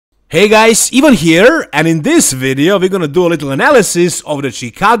Hey guys, Ivan here, and in this video we're gonna do a little analysis of the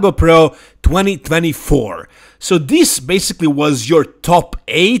Chicago Pro 2024. So this basically was your top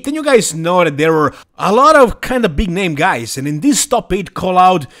 8, and you guys know that there were a lot of kind of big name guys, and in this top 8 call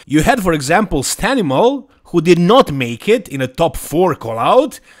out you had, for example, Stanimal, who did not make it in a top 4 call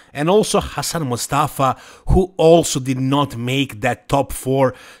out, and also Hassan Mostafa, who also did not make that top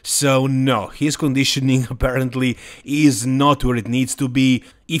 4. So no, his conditioning apparently is not where it needs to be.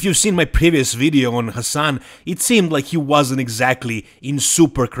 If you've seen my previous video on Hassan, it seemed like he wasn't exactly in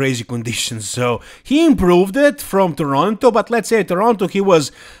super crazy conditions, so he improved it from Toronto, but let's say Toronto he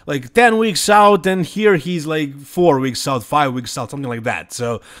was like 10 weeks out, and here he's like 4 weeks out, 5 weeks out, something like that.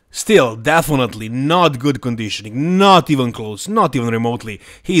 So still, definitely not good conditioning, not even close, not even remotely.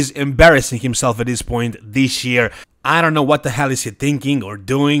 He's embarrassing himself at this point this year. I don't know what the hell is he thinking or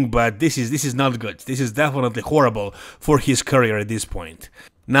doing, but this is not good. This is definitely horrible for his career at this point.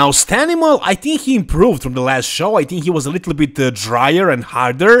 Now, Stanimal, I think he improved from the last show. I think he was a little bit drier and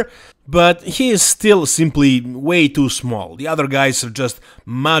harder, but he is still simply way too small. The other guys are just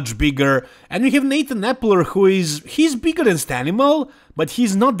much bigger. And we have Nathan Epler, he's bigger than Stanimal, but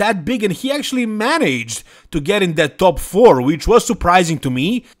he's not that big, and he actually managed to get in that top 4, which was surprising to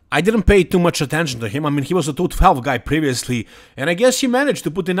me. I didn't pay too much attention to him. I mean, he was a 212 guy previously, and I guess he managed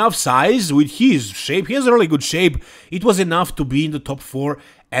to put enough size with his shape. He has a really good shape. It was enough to be in the top 4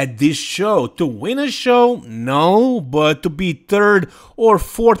 at this show. To win a show, no, but to be 3rd or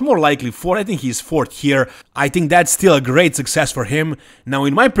 4th, more likely 4th, I think he's 4th here. I think that's still a great success for him. Now,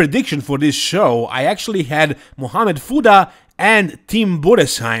 in my prediction for this show, I actually had Mohamed Fooda and Tim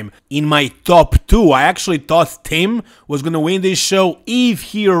Budesheim in my top 2. I actually thought Tim was gonna win this show if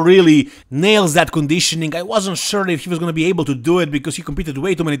he really nails that conditioning. I wasn't sure if he was gonna be able to do it because he competed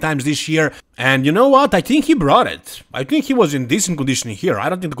way too many times this year. And you know what? I think he brought it. I think he was in decent conditioning here. I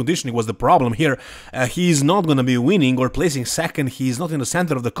don't think the conditioning was the problem here. He's not gonna be winning or placing 2nd. He's not in the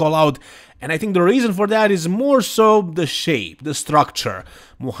center of the call out. And I think the reason for that is more so the shape, the structure.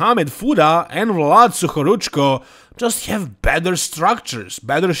 Mohamed Fooda and Vlad Suhoruchko just have better structures,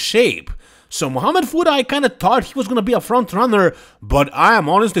 better shape. So Mohamed Fooda, I kind of thought he was going to be a front runner, but I am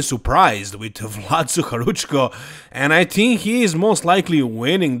honestly surprised with Vlad Suhoruchko, and I think he is most likely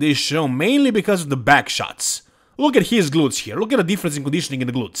winning this show mainly because of the back shots. Look at his glutes here, look at the difference in conditioning in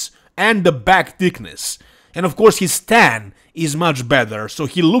the glutes, and the back thickness. And of course his tan is much better, so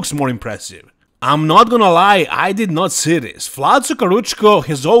he looks more impressive. I'm not gonna lie, I did not see this. Vlad Suhoruchko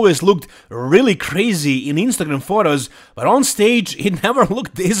has always looked really crazy in Instagram photos, but on stage he never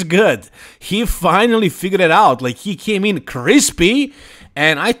looked this good. He finally figured it out, like he came in crispy,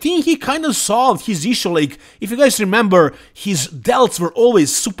 and I think he kind of solved his issue. Like, if you guys remember, his delts were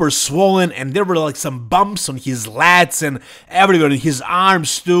always super swollen, and there were like some bumps on his lats and everywhere, in his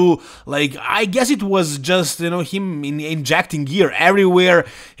arms too. Like, I guess it was just, you know, him injecting gear everywhere.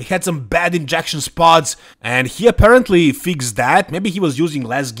 He had some bad injection spots, and he apparently fixed that. Maybe he was using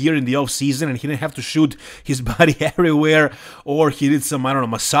less gear in the off season and he didn't have to shoot his body everywhere, or he did some, I don't know,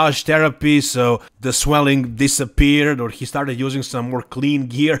 massage therapy, so the swelling disappeared, or he started using some more clean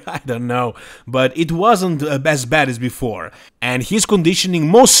gear, I don't know, but it wasn't as bad as before, and his conditioning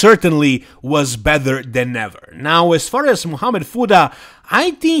most certainly was better than ever. Now, as far as Mohamed Fooda,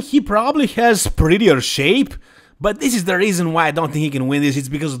 I think he probably has prettier shape, but this is the reason why I don't think he can win this. It's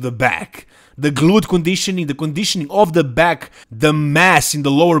because of the back. The glute conditioning, the conditioning of the back, the mass in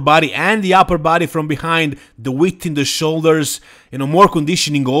the lower body and the upper body from behind, the width in the shoulders, you know, more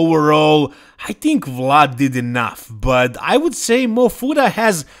conditioning overall. I think Vlad did enough, but I would say Mo Fooda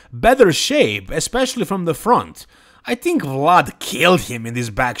has better shape, especially from the front. I think Vlad killed him in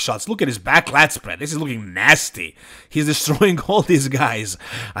these back shots. Look at his back lat spread. This is looking nasty. He's destroying all these guys.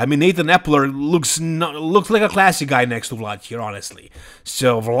 I mean, Nathan Epler looks like a classy guy next to Vlad here, honestly.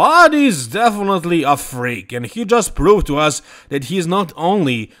 So Vlad is definitely a freak, and he just proved to us that he's not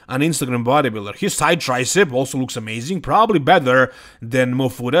only an Instagram bodybuilder. His side tricep also looks amazing, probably better than Mo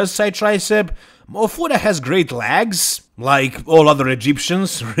Fooda's side tricep. Mo Fooda has great legs, like all other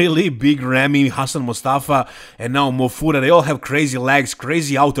Egyptians, really. Big Ramy, Hassan Mostafa, and now Mo Fooda, they all have crazy legs,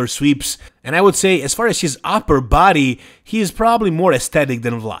 crazy outer sweeps. And I would say, as far as his upper body, he is probably more aesthetic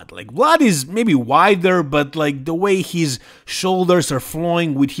than Vlad. Like, Vlad is maybe wider, but like the way his shoulders are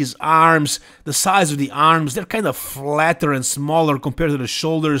flowing with his arms, the size of the arms, they're kind of flatter and smaller compared to the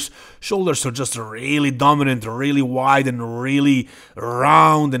shoulders. Shoulders are just really dominant, really wide and really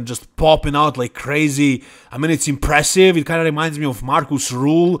round and just popping out like crazy. I mean, it's impressive. It kind of reminds me of Marcus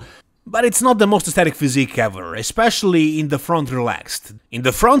Rule. but it's not the most aesthetic physique ever, especially in the front relaxed. In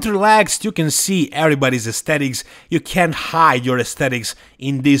the front relaxed, you can see everybody's aesthetics, you can't hide your aesthetics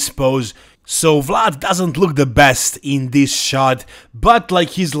in this pose. So Vlad doesn't look the best in this shot, but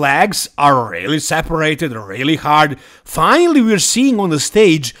like his legs are really separated, really hard. Finally we're seeing on the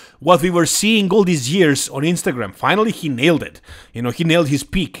stage what we were seeing all these years on Instagram. Finally he nailed it. You know, he nailed his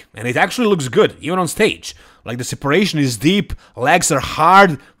peak, and it actually looks good, even on stage. Like the separation is deep, legs are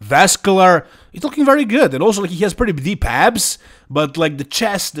hard, vascular, it's looking very good. And also like he has pretty deep abs, but like the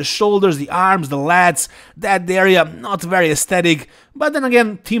chest, the shoulders, the arms, the lats, that area, not very aesthetic. But then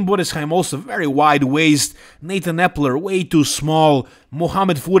again, Team Bodysheim also very wide waist, Nathan Epler way too small,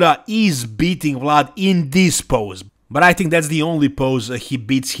 Mohamed Fooda is beating Vlad in this pose. But I think that's the only pose he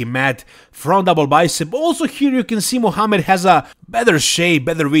beats him at. Front double bicep. Also here you can see Mohamed has a better shape,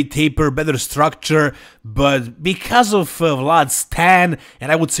 better weight taper, better structure. But because of Vlad's tan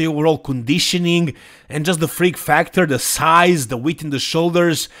and I would say overall conditioning and just the freak factor, the size, the width in the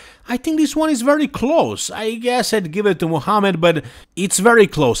shoulders, I think this one is very close. I guess I'd give it to Mohamed, but it's very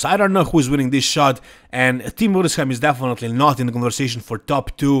close. I don't know who's winning this shot, and Team Bodysheim is definitely not in the conversation for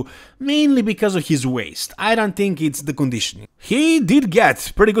top 2, mainly because of his waist. I don't think it's the conditioning. He did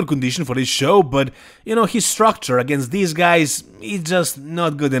get pretty good condition for this show, but, you know, his structure against these guys is just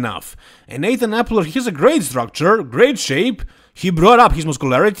not good enough. And Nathan Epler, he has a great structure, great shape, he brought up his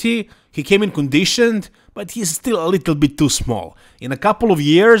muscularity, he came in conditioned, but he's still a little bit too small. In a couple of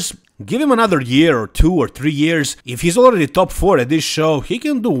years, give him another year or 2 or 3 years, if he's already top 4 at this show, he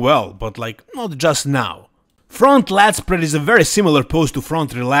can do well, but like, not just now. Front lat spread is a very similar pose to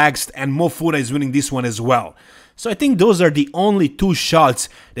front relaxed, and Mo Fooda is winning this one as well. So I think those are the only 2 shots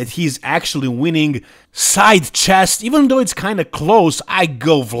that he's actually winning. Side chest, even though it's kinda close, I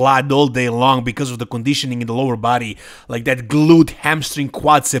go Vlad all day long because of the conditioning in the lower body, like that glute, hamstring,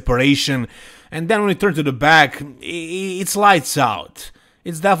 quad separation. And then when you turn to the back, it's lights out.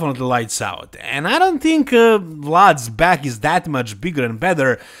 It's definitely lights out. And I don't think Vlad's back is that much bigger and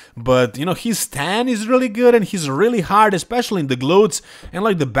better, but you know, his tan is really good and he's really hard, especially in the glutes and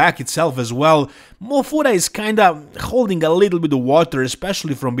like the back itself as well. Mo Fooda is kinda holding a little bit of water,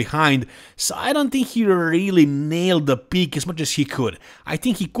 especially from behind, so I don't think he really nailed the peak as much as he could. I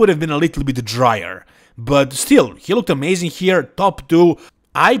think he could have been a little bit drier. But still, he looked amazing here, top 2.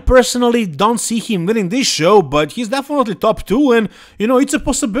 I personally don't see him winning this show, but he's definitely top 2 and, you know, it's a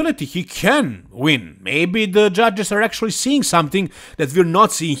possibility, he can win. Maybe the judges are actually seeing something that we're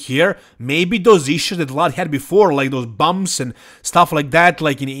not seeing here. Maybe those issues that Vlad had before, like those bumps and stuff like that,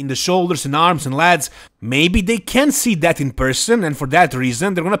 like in the shoulders and arms and lats, maybe they can see that in person and for that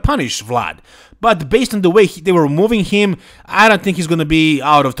reason they're gonna punish Vlad. But based on the way they were moving him, I don't think he's going to be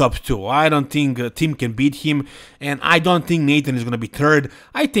out of top 2. I don't think Tim can beat him, and I don't think Nathan is going to be 3rd.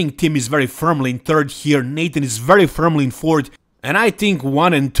 I think Tim is very firmly in 3rd here, Nathan is very firmly in 4th, and I think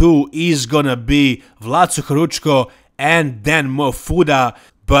 1 and 2 is going to be Vlad Suhoruchko and then Mo Fooda.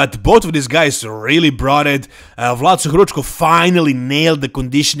 But both of these guys really brought it. Vlad Suhoruchko finally nailed the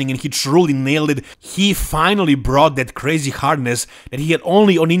conditioning and he truly nailed it. He finally brought that crazy hardness that he had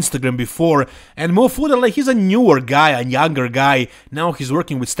only on Instagram before. And Mo Fooda, like, he's a newer guy, a younger guy. Now he's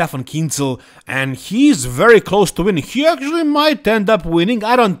working with Stefan Kinzel and he's very close to winning. He actually might end up winning,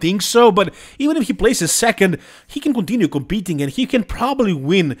 I don't think so, but even if he places 2nd, he can continue competing and he can probably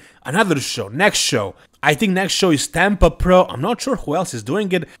win another show, next show. I think next show is Tampa Pro. I'm not sure who else is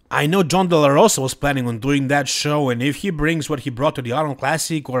doing it. I know John De La Rosa was planning on doing that show, and if he brings what he brought to the Arnold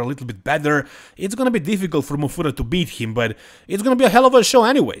Classic or a little bit better, it's gonna be difficult for Mo Fooda to beat him, but it's gonna be a hell of a show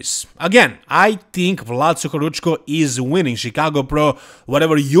anyways. Again, I think Vlad Suhoruchko is winning Chicago Pro.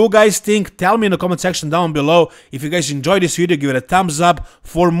 Whatever you guys think, tell me in the comment section down below. If you guys enjoyed this video, give it a thumbs up.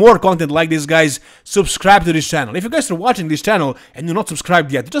 For more content like this, guys, subscribe to this channel. If you guys are watching this channel and you're not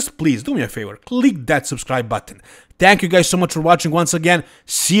subscribed yet, just please do me a favor, click that subscribe button. Thank you guys so much for watching once again.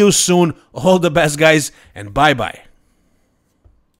 See you soon. All the best, guys, and bye bye.